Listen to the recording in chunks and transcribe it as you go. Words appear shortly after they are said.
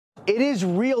It is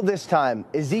real this time.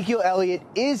 Ezekiel Elliott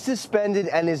is suspended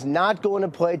and is not going to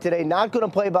play today. Not going to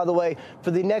play, by the way,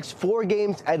 for the next 4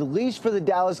 games, at least for the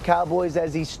Dallas Cowboys,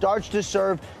 as he starts to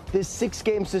serve this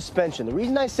 6-game suspension. The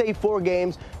reason I say 4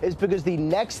 games is because the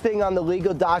next thing on the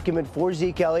legal document for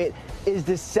Zeke Elliott is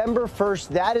December 1st.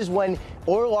 That is when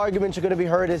oral arguments are going to be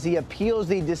heard as he appeals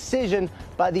the decision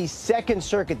by the Second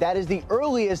Circuit. That is the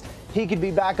earliest he could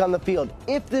be back on the field.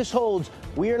 If this holds,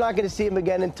 we are not going to see him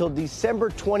again until December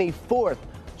 24th.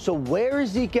 So where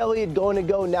is Zeke Elliott going to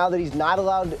go now that he's not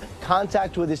allowed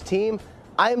contact with his team?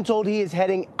 I am told he is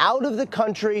heading out of the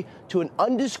country to an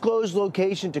undisclosed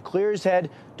location to clear his head,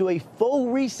 do a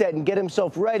full reset, and get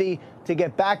himself ready to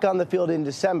get back on the field in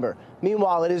December.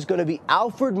 Meanwhile, it is going to be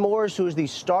Alfred Morris, who is the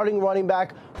starting running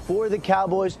back for the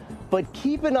Cowboys. But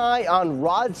keep an eye on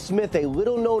Rod Smith, a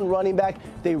little-known running back.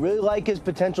 They really like his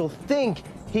potential, think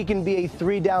he can be a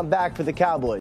 3-down back for the Cowboys.